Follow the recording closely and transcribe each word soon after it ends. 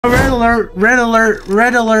Red alert, red alert,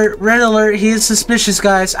 red alert, red alert. He is suspicious,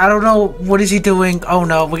 guys. I don't know. What is he doing? Oh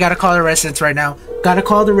no, we gotta call the residents right now. Gotta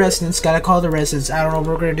call the residents, I don't know what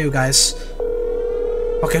we're gonna do, guys.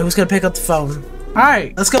 Okay, who's gonna pick up the phone?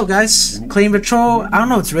 Alright, let's go, guys. Clean patrol. I don't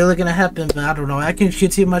know what's really gonna happen, but I don't know. I can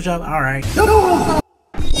continue my job. Alright.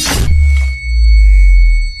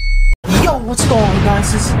 Yo, what's going on,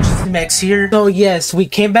 guys? This is GCMX here. So yes, we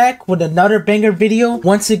came back with another banger video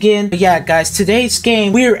once again. But yeah, guys, today's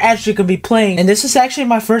game we are actually gonna be playing, and this is actually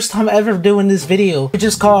my first time ever doing this video, which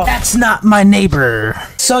is called That's Not My Neighbor.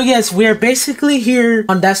 So yes, we are basically here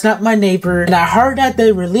on That's Not My Neighbor, and I heard that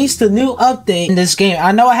they released a new update in this game.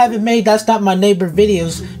 I know I haven't made That's Not My Neighbor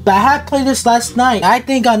videos, but I had played this last night. I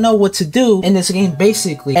think I know what to do in this game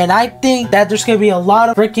basically, and I think that there's gonna be a lot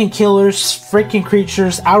of freaking killers, freaking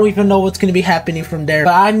creatures. I don't even know what's gonna be happening from there,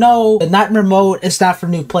 but I know the nightmare mode is not for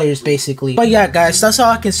new players basically. But yeah, guys, that's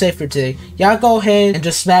all I can say for today. Y'all go ahead and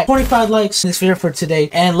just smack 25 likes in this video for today,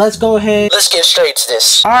 and let's go ahead, let's get straight to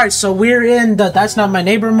this. All right, so we're in the That's Not My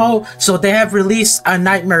Neighbor mode. So they have released a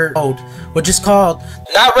nightmare mode, which is called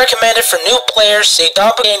Not Recommended for New Players. The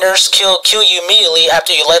doppelgangers kill you immediately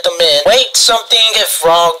after you let them in. Wait, something is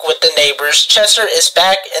wrong with the neighbors. Chester is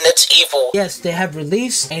back and it's evil. Yes, they have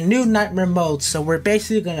released a new nightmare mode, so we're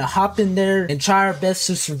basically gonna hop in there and try our best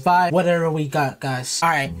to survive whatever we got, guys.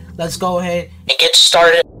 Alright, let's go ahead and get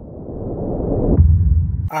started.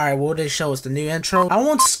 Alright, what did they show us? The new intro? I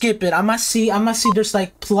won't skip it. I must see there's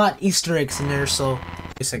like plot Easter eggs in there, so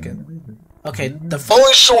wait a second. Okay, the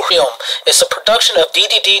following short film is a production of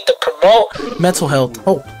DDD to promote mental health.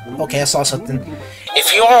 Oh, okay, I saw something.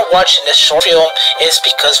 If you are watching this short film, it's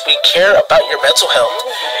because we care about your mental health.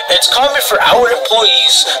 It's common for our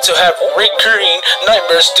employees to have recurring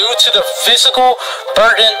nightmares due to the physical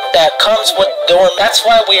burden that comes with doing. That's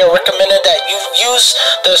why we are recommending that you use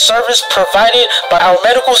the service provided by our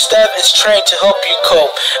medical staff is trained to help you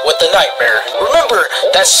cope with the nightmare. Remember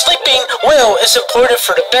that sleeping well is important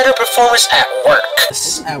for the better performance at work.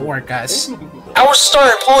 At work, guys. Our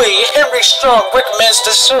star employee, Henry Strong, recommends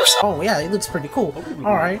this service. Oh yeah, it looks pretty cool.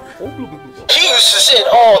 Alright. He uses it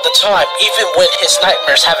all the time, even when his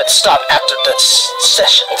nightmares haven't stopped after the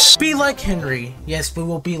sessions. Be like Henry. Yes, we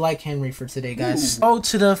will be like Henry for today, guys. Oh,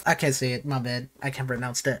 to the... I can't say it. My bad. I can't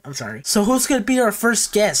pronounce that. I'm sorry. So who's gonna be our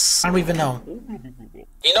first guest? I don't even know.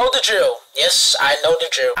 You know the drill. Yes, I know the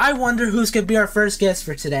drill. I wonder who's gonna be our first guest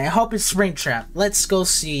for today. I hope it's Springtrap. Let's go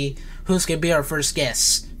see who's gonna be our first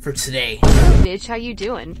guest for today. Bitch, how you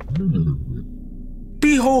doing?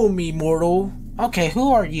 Behold me, mortal. Okay,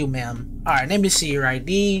 who are you, ma'am? Alright, let me see your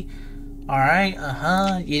ID. Alright,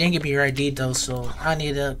 you didn't give me your ID though, so I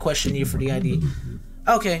need to question you for the ID.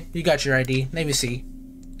 Okay, you got your ID. Let me see.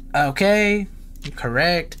 Okay,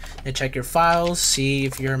 correct. And check your files, see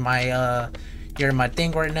if you're in my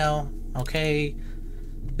thing right now. Okay.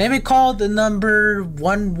 Let me call the number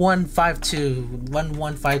 1152.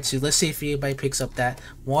 1152. Let's see if anybody picks up that.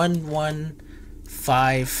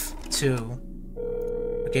 1152.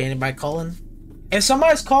 Okay, anybody calling? If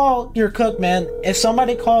somebody's called, you're cooked, man. If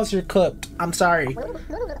somebody calls, you're cooked. I'm sorry.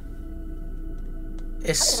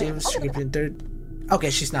 Okay,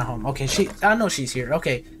 she's not home. Okay, I know she's here.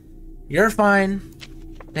 Okay. You're fine.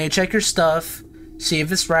 Now you check your stuff. See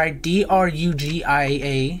if it's right.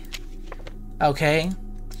 Drugia. Okay.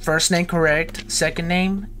 First name correct. Second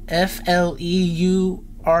name Fleurretty.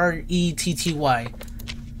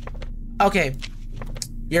 Okay.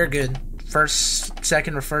 You're good. First,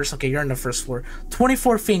 second, or first. Okay, you're on the first floor.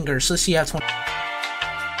 24 fingers. Let's see how 20.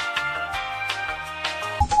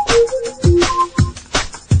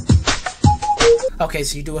 Okay,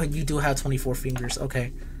 so you do have 24 fingers.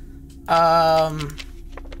 Okay. Wrong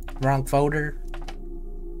folder.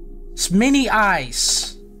 Mini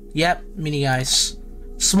eyes. Yep, mini eyes.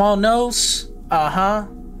 Small nose.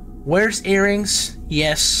 Wears earrings.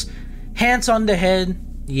 Yes. Hands on the head.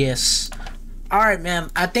 Yes. All right, ma'am.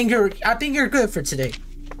 I think you're good for today.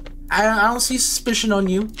 I don't see suspicion on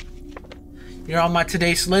you. You're on my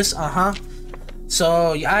today's list.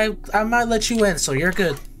 So I might let you in. So you're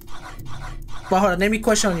good. But hold on. Let me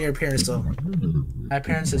question on your appearance though. My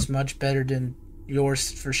appearance is much better than yours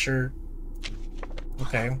for sure.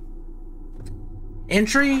 Okay.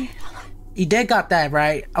 Entry. You did got that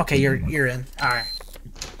right. Okay, you're in. All right.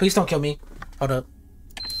 Please don't kill me. Hold up.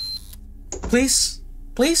 Please,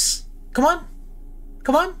 come on.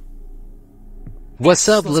 Come on. What's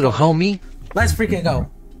up, little homie? Let's freaking go.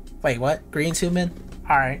 Wait, what? Green human?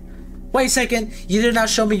 Alright. Wait a second. You did not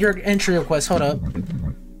show me your entry request. Hold up.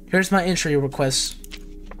 Here's my entry request.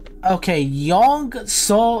 Okay, Yong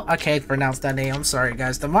Sol. I can't pronounce that name. I'm sorry,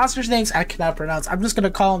 guys. The monster's names I cannot pronounce. I'm just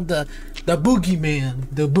gonna call him the Boogeyman.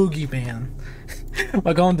 The Boogeyman.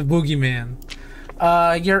 I call him the Boogeyman.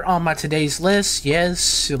 You're on my today's list.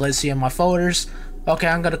 Yes. Let's see in my folders. Okay,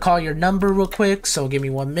 I'm gonna call your number real quick. So give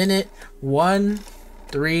me 1 minute. 1,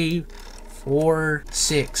 3, 4,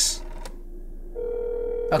 6.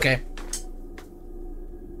 Okay.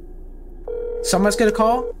 Someone's gonna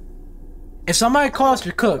call? If somebody calls,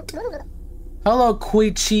 you're cooked. Hello,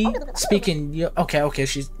 Koichi. Speaking. Okay.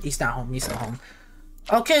 He's not home. He's not home.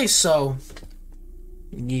 Okay, so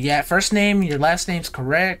yeah, first name, your last name's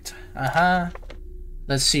correct.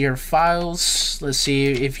 Let's see your files. Let's see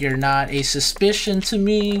if you're not a suspicion to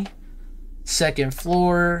me. Second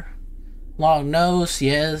floor. Long nose,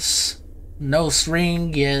 yes. Nose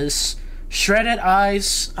ring, yes. Shredded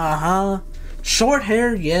eyes, Short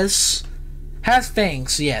hair, yes. Has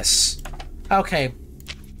fangs, yes. Okay,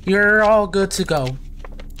 you're all good to go.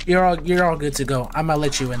 You're all good to go. I'm gonna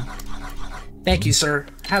let you in. Thank you, sir.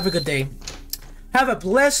 Have a good day. Have a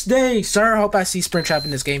blessed day, sir. Hope I see Springtrap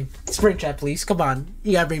in this game. Springtrap, please. Come on.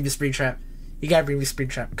 You gotta bring me Springtrap. You gotta bring me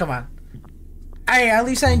Springtrap. Come on. Hey, at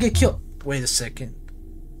least I didn't get killed. Wait a second.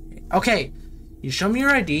 Okay, you show me your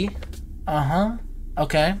ID.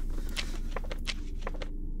 Okay.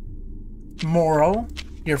 Moral.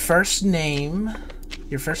 Your first name.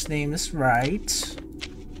 Your first name is right.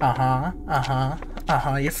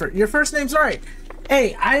 Your first name's right.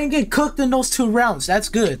 Hey, I didn't get cooked in those 2 rounds. That's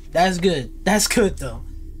good. That's good. That's good though.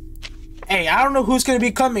 Hey, I don't know who's gonna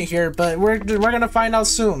be coming here, but we're gonna find out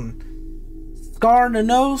soon. Scar on the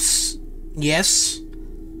nose? Yes.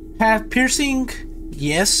 Have piercing?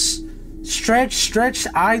 Yes. Stretch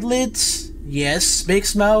eyelids? Yes. Big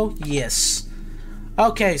smile? Yes.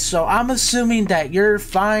 Okay, so I'm assuming that you're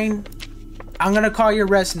fine. I'm gonna call your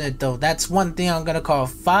resident though. That's one thing I'm gonna call.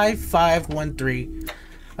 5513.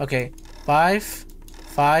 Okay,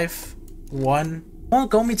 551.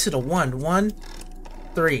 Won't go me to the 1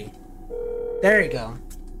 3. There you go.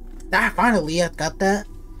 Ah, finally I got that.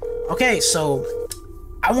 Okay, so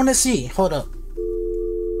I want to see. Hold up.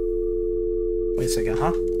 Wait a second,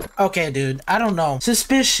 huh? Okay, dude. I don't know.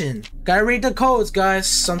 Suspicion. Gotta read the codes, guys.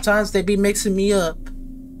 Sometimes they be mixing me up.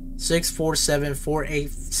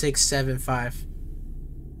 647486675.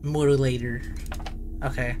 Mutilator.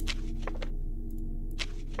 Okay.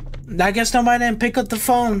 I guess nobody didn't pick up the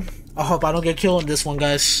phone. I hope I don't get killed in this one,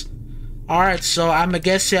 guys. Alright, so I'm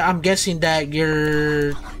guessing that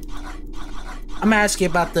you're... I'm gonna ask you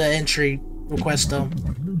about the entry request though.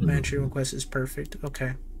 The entry request is perfect.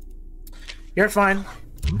 Okay. You're fine.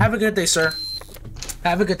 Have a good day, sir.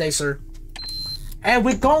 Have a good day, sir. And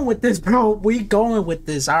we're going with this, bro. We going with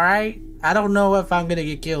this, alright? I don't know if I'm gonna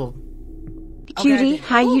get killed. Cutie,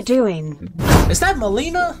 how you doing? Is that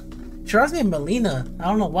Melina? She was named Melina. I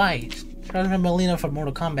don't know why. She was named Melina from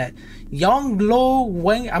Mortal Kombat. Young Lo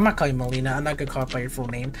Wang. I'm not calling you Melina. I'm not gonna call it by your full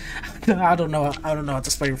name. I don't know how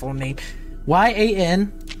to spell your full name.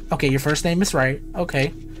 Y-A-N. Okay, your first name is right.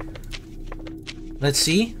 Okay. Let's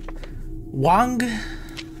see. Wang.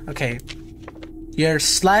 Okay. Your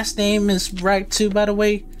last name is right too, by the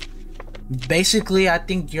way. Basically, I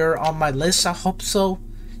think you're on my list. I hope so.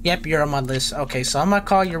 Yep, you're on my list. Okay, so I'm gonna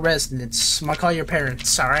call your residents. I'm gonna call your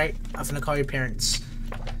parents, alright? I'm gonna call your parents.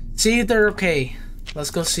 See if they're okay. Let's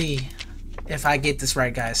go see if I get this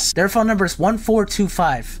right, guys. Their phone number is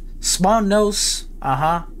 1425. Small nose.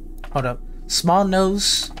 Hold up. Small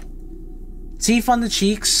nose. Teeth on the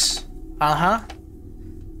cheeks.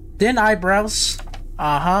 Thin eyebrows.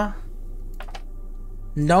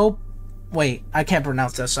 Nope. Wait, I can't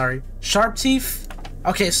pronounce that, sorry. Sharp teeth.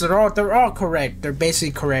 Okay, so they're all correct. They're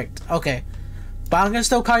basically correct. Okay. But I'm gonna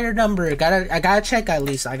still call your number. I gotta check at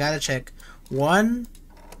least. I gotta check. 1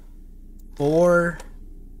 4.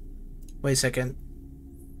 Wait a second.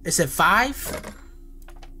 Is it 5?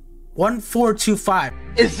 1425.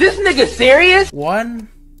 Is this nigga serious?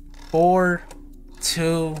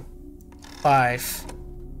 1425.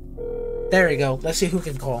 There we go. Let's see who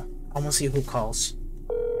can call. I wanna see who calls.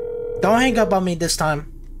 Don't hang up on me this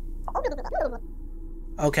time.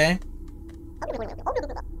 Okay.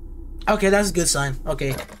 Okay, that's a good sign.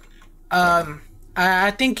 Okay.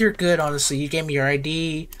 I think you're good, honestly. You gave me your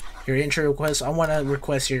ID, your entry request. I want to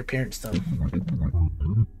request your appearance, though.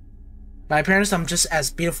 My appearance, I'm just as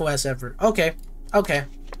beautiful as ever. Okay. Okay.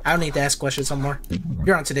 I don't need to ask questions anymore.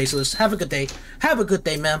 You're on today's list. Have a good day. Have a good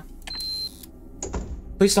day, ma'am.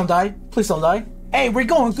 Please don't die. Please don't die. Hey, we're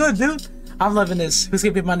going good, dude. I'm loving this. Who's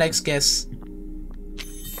gonna be my next guest?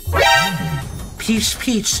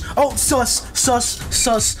 Peach. Oh, sus.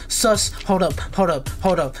 Hold up.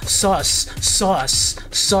 Sus.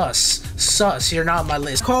 You're not on my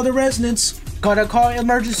list. Call the residents. Gotta call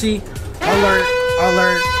emergency. Alert.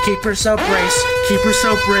 Keep yourself braced.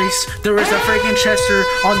 There is a freaking Chester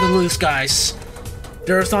on the loose, guys.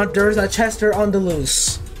 There's a Chester on the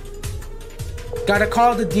loose. Gotta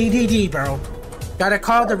call the DDD, bro. Gotta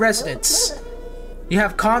call the residents. You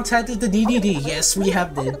have contacted the DDD. Yes, we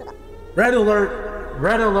have did. Red alert.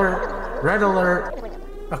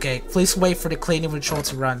 Okay, please wait for the cleaning patrol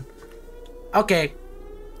to run. Okay.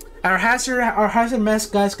 Our hazard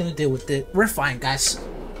mask guy's gonna deal with it. We're fine, guys.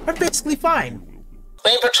 We're basically fine.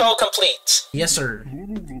 Clean patrol complete. Yes, sir.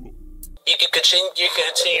 You can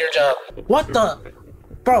continue your job. What the?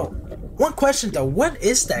 Bro, one question though. What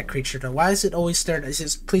is that creature though? Why is it always staring? It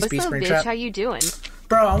says, please be Springtrap. How you doing?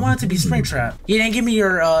 Bro, I want it to be Springtrap. You didn't give me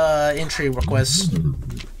your entry request.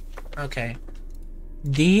 Okay.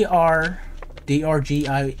 D-R-G-I-A.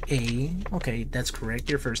 Okay, that's correct.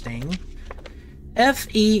 Your first name.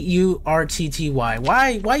 F-E-U-R-T-T-Y.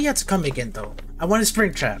 Why you have to come again though? I want a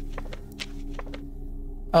Springtrap.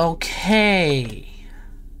 Okay.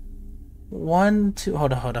 1, 2.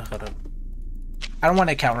 Hold up. I don't want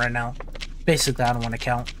to count right now. Basically, I don't want to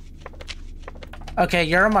count. Okay,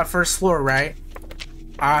 you're on my first floor, right?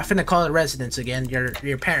 I'm finna call the residents again.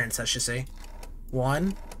 Your parents, I should say.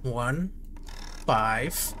 1,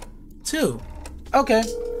 5, 2. Okay.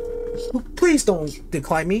 Please don't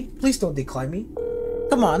decline me.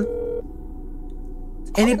 Come on.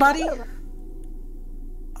 Anybody?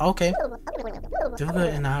 Okay. Do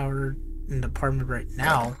it in our in the apartment right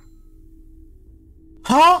now.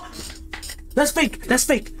 Huh? That's fake. That's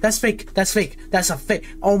a fake.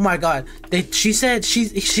 Oh my god. She said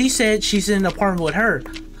she's in an apartment with her.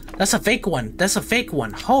 That's a fake one.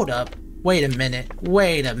 Hold up. Wait a minute.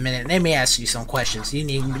 Let me ask you some questions. You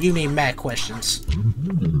need mad questions.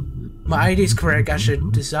 My ID is correct. I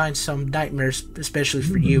should design some nightmares especially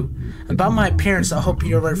for you. About my appearance, I hope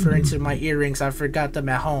you're referring to my earrings. I forgot them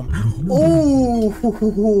at home.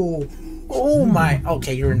 Oh my.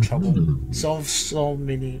 Okay, you're in trouble. So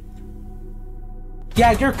many.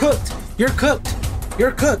 Yeah, you're cooked. Nah, you're cooked.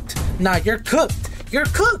 Nah, you're cooked.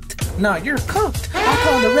 I'm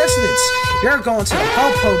calling the residents. You're going to the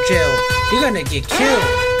Popo jail. You're gonna get killed.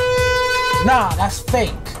 Nah, that's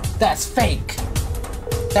fake.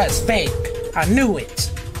 I knew it.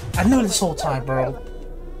 I knew this whole time, bro.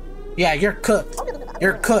 Yeah, you're cooked.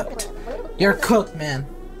 You're cooked, man.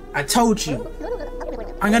 I told you.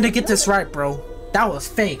 I'm gonna get this right, bro. That was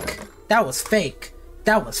fake.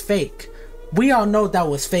 We all know that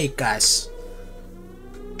was fake, guys.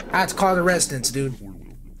 I had to call the residents, dude.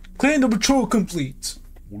 Clean the patrol complete.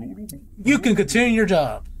 You can continue your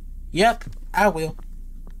job. Yep, I will.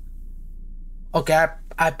 Okay,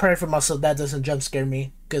 I pray for myself that doesn't jump scare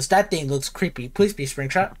me. Because that thing looks creepy. Please be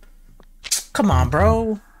Springtrap. Come on,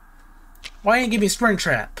 bro. Why didn't you give me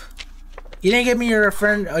Springtrap? You didn't give me your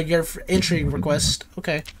entry request.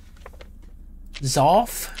 Okay.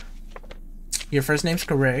 Zolf. Your first name's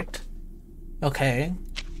correct. Okay.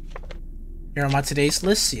 You're on my today's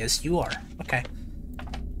list? Yes, you are. Okay.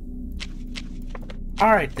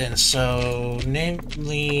 Alright then, so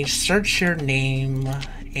namely search your name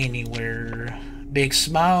anywhere. Big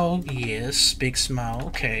smile, yes. Big smile,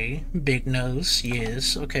 okay. Big nose,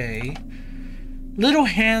 yes, okay. Little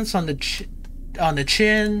hands on the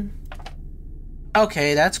chin.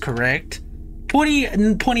 Okay, that's correct.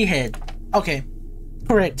 Pointy head. Okay.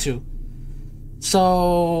 Correct too.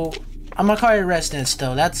 So I'm gonna call you residence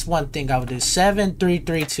though. That's one thing I would do.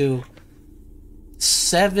 7332.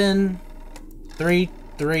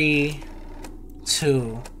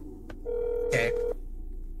 7332. Okay.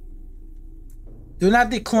 Do not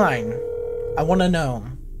decline. I wanna know.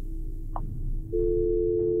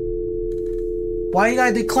 Why you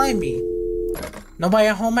gotta decline me? Nobody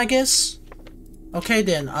at home, I guess? Okay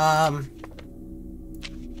then,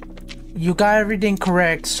 you got everything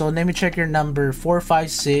correct, so let me check your number.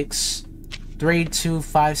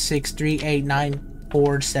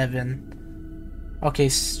 456-3256-38947. Okay,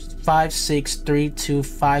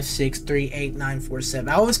 563256-38947.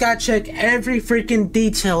 I always gotta check every freaking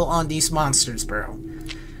detail on these monsters, bro.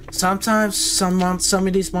 Sometimes some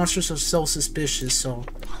of these monsters are so suspicious, so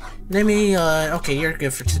let me okay, you're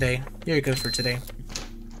good for today.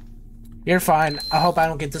 You're fine. I hope I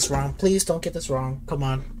don't get this wrong. Please don't get this wrong. Come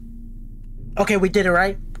on. Okay, we did it,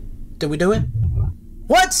 right? Did we do it?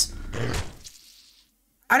 What?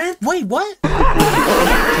 I didn't. Wait, what?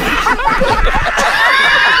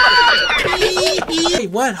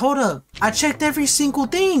 Wait, what? Hold up. I checked every single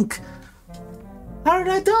thing. How did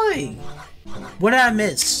I die? What did I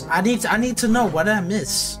miss? I need to know. What did I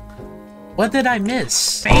miss? What did I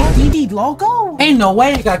miss? DD logo? Ain't no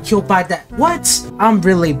way I got killed by that. What? I'm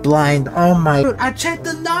really blind. Oh my. Dude, I checked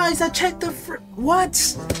the knives. I checked the what?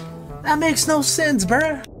 That makes no sense,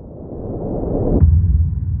 bruh.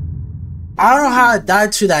 I don't know how I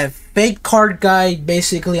died to that fake card guy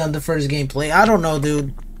basically on the first gameplay. I don't know,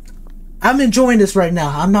 dude. I'm enjoying this right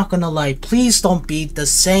now. I'm not gonna lie. Please don't beat the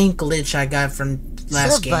same glitch I got from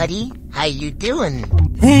last game. buddy, how you doing?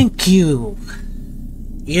 Thank you.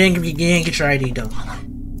 You didn't get your ID though.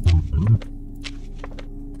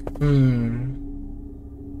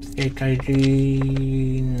 Fake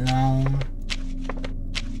ID no.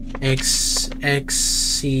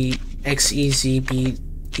 XEZBET.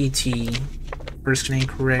 First name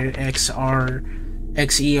correct. XERBETH.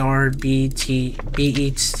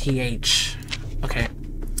 Okay.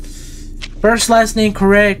 First last name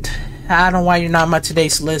correct. I don't know why you're not on my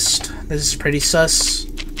today's list. This is pretty sus.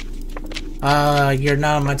 You're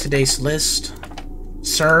not on my today's list.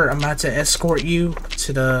 Sir, I'm about to escort you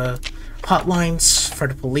to the hotlines for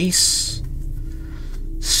the police.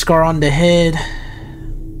 Scar on the head.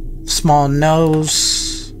 Small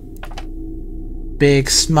nose. Big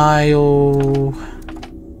smile.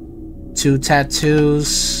 2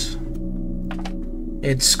 tattoos.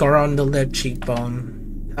 It's scar on the left cheekbone.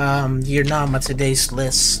 You're not on my today's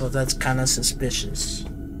list, so that's kind of suspicious.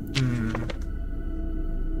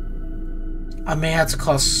 I may have to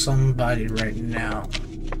call somebody right now.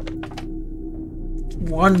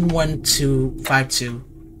 11252.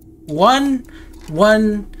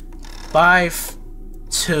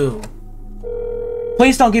 1152.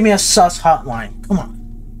 Please don't give me a sus hotline. Come on.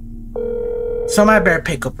 Somebody better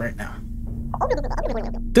pick up right now.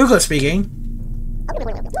 Dugo speaking.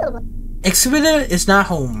 Exhibitor is not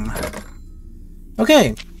home.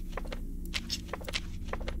 Okay.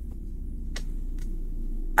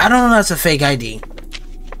 I don't know, that's a fake ID.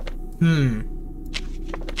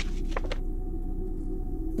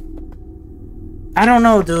 I don't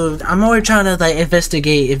know, dude. I'm always trying to like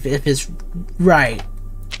investigate if it's right.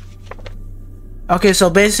 Okay, so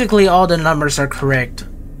basically all the numbers are correct.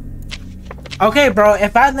 Okay, bro,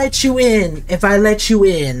 if I let you in,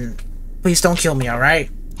 please don't kill me, alright?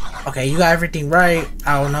 Okay, you got everything right.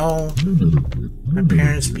 I don't know. My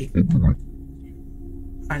parents speak.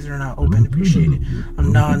 Eyes are not open, appreciate it.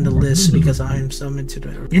 I'm not on the list because I am summoned to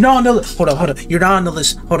the... You're not on the list! Hold up. You're not on the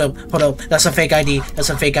list. Hold up. That's a fake ID. That's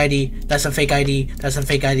a fake ID.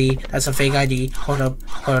 Hold up.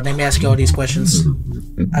 Let me ask you all these questions.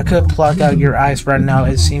 I could plug out your eyes right now.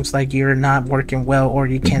 It seems like you're not working well or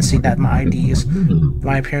you can't see that my ID is...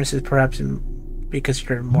 My appearance is perhaps because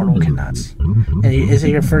you're mortal cannot. And is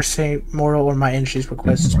it your first say mortal or my entry's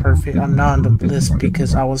request is perfect? I'm not on the list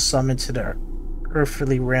because I was summoned to the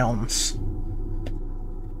earthly realms.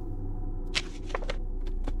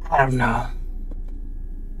 I don't know.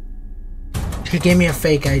 He gave me a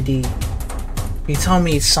fake ID. He told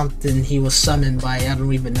me something he was summoned by. I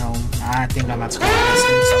don't even know. I think I'm not talking about this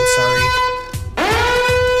thing, so I'm sorry.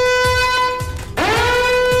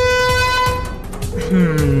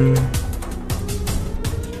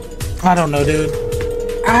 I don't know, dude.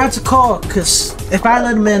 I had to call, because if I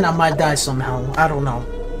let him in, I might die somehow. I don't know.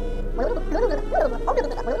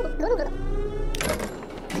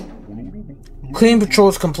 Clean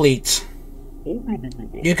patrols complete.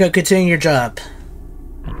 You can continue your job.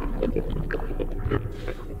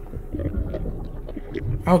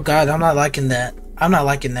 Oh god, I'm not liking that.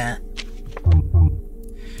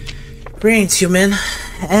 Greetings, human.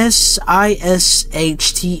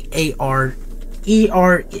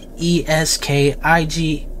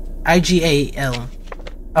 SISHTARERESKIGAL.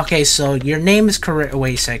 Okay, so your name is correct.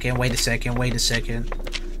 Wait a second.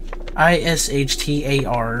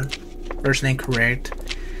 ISHTAR. First name correct.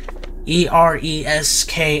 ERESKIGAL.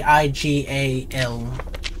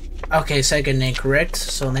 Okay, second name correct.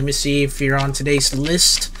 So let me see if you're on today's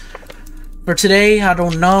list. For today, I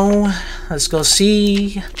don't know. Let's go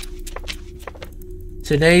see.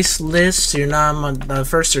 Today's list, you're not on the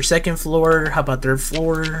first or second floor. How about third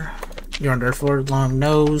floor? You're on third floor. Long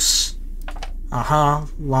nose.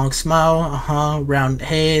 Long smile. Round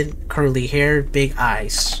head. Curly hair. Big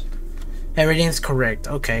eyes. Everything's correct.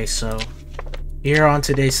 Okay, so you're on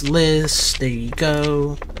today's list. There you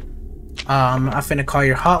go. I'm finna call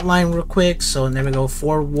your hotline real quick. So let me go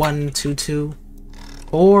 4122.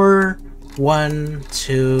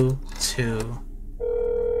 4122.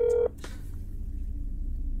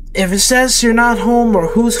 If it says you're not home or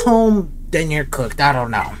who's home, then you're cooked. I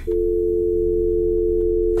don't know.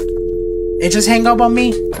 It just hang up on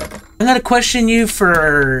me. I'm gonna question you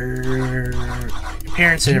for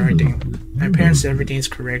appearance and everything. My appearance and everything is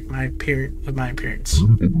correct. My appearance.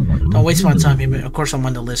 Don't waste my time, but of course I'm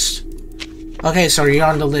on the list. Okay, so you're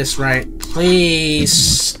on the list, right?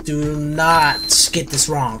 Please do not get this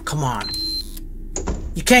wrong. Come on.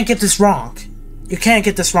 You can't get this wrong. You can't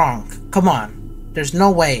get this wrong. Come on. There's no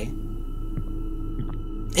way.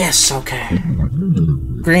 Yes, okay.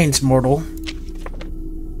 Green's mortal.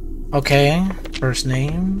 Okay, first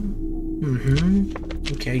name.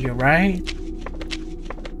 Okay, you're right.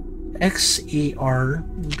 Xerbeth.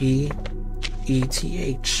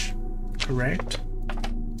 Correct.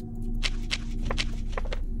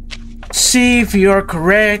 See if you're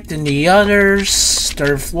correct in the others.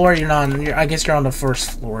 Third floor, you're not on, I guess you're on the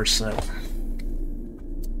first floor, so.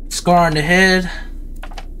 Scar on the head.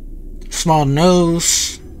 Small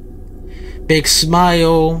nose. Big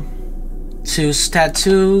smile. 2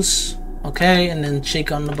 tattoos. Okay, and then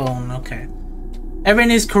cheek on the bone. Okay.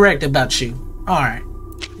 Everything is correct about you. Alright.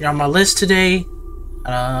 You're on my list today.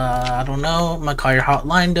 I don't know. I'm gonna call your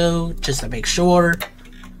hotline though, just to make sure.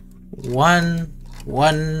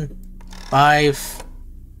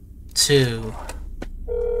 1-1-5-2.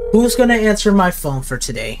 Who's gonna answer my phone for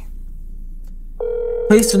today?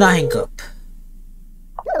 Please do not hang up.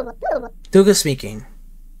 Duga speaking.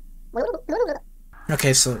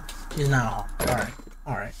 Okay, so he's not home.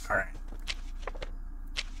 Alright.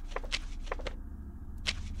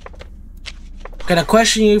 I'm gonna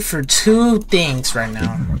question you for 2 things right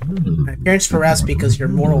now. My appearance harassed because your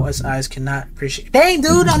mortal eyes cannot appreciate. Dang,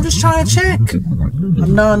 dude, I'm just trying to check.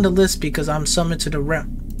 I'm not on the list because I'm summoned to the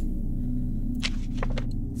realm.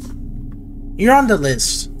 You're on the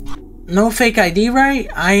list. No fake ID, right?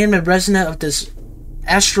 I am a resident of this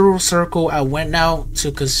astral circle. I went out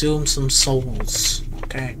to consume some souls.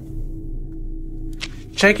 Okay.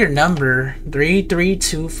 Check your number.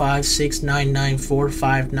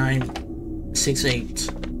 33256994598.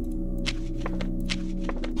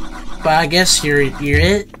 But I guess you're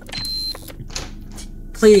it.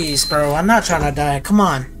 Please, bro. I'm not trying to die. Come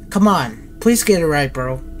on. Please get it right,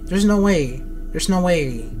 bro. There's no way.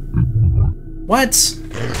 What?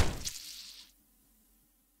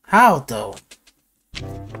 How though?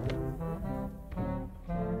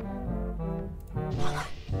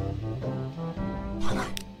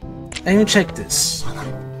 Let me check this.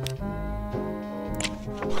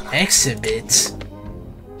 Exhibit.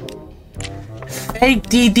 Fake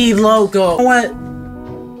DD logo. You know what?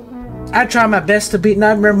 I try my best to beat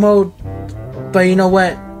Nightmare Mode, but you know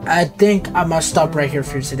what? I think I must stop right here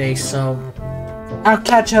for today. So I'll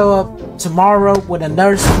catch you up tomorrow with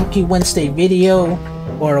another Spooky Wednesday video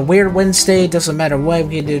or a Weird Wednesday. Doesn't matter what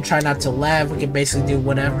we can do. Try not to laugh. We can basically do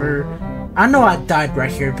whatever. I know I died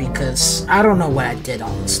right here because I don't know what I did,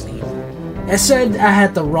 honestly. It said I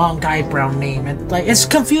had the wrong eyebrow name, and like it's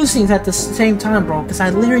confusing at the same time, bro, because I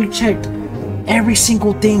literally checked every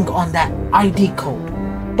single thing on that ID code.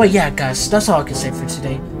 But yeah, guys, that's all I can say for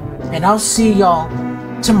today, and I'll see y'all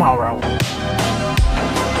tomorrow.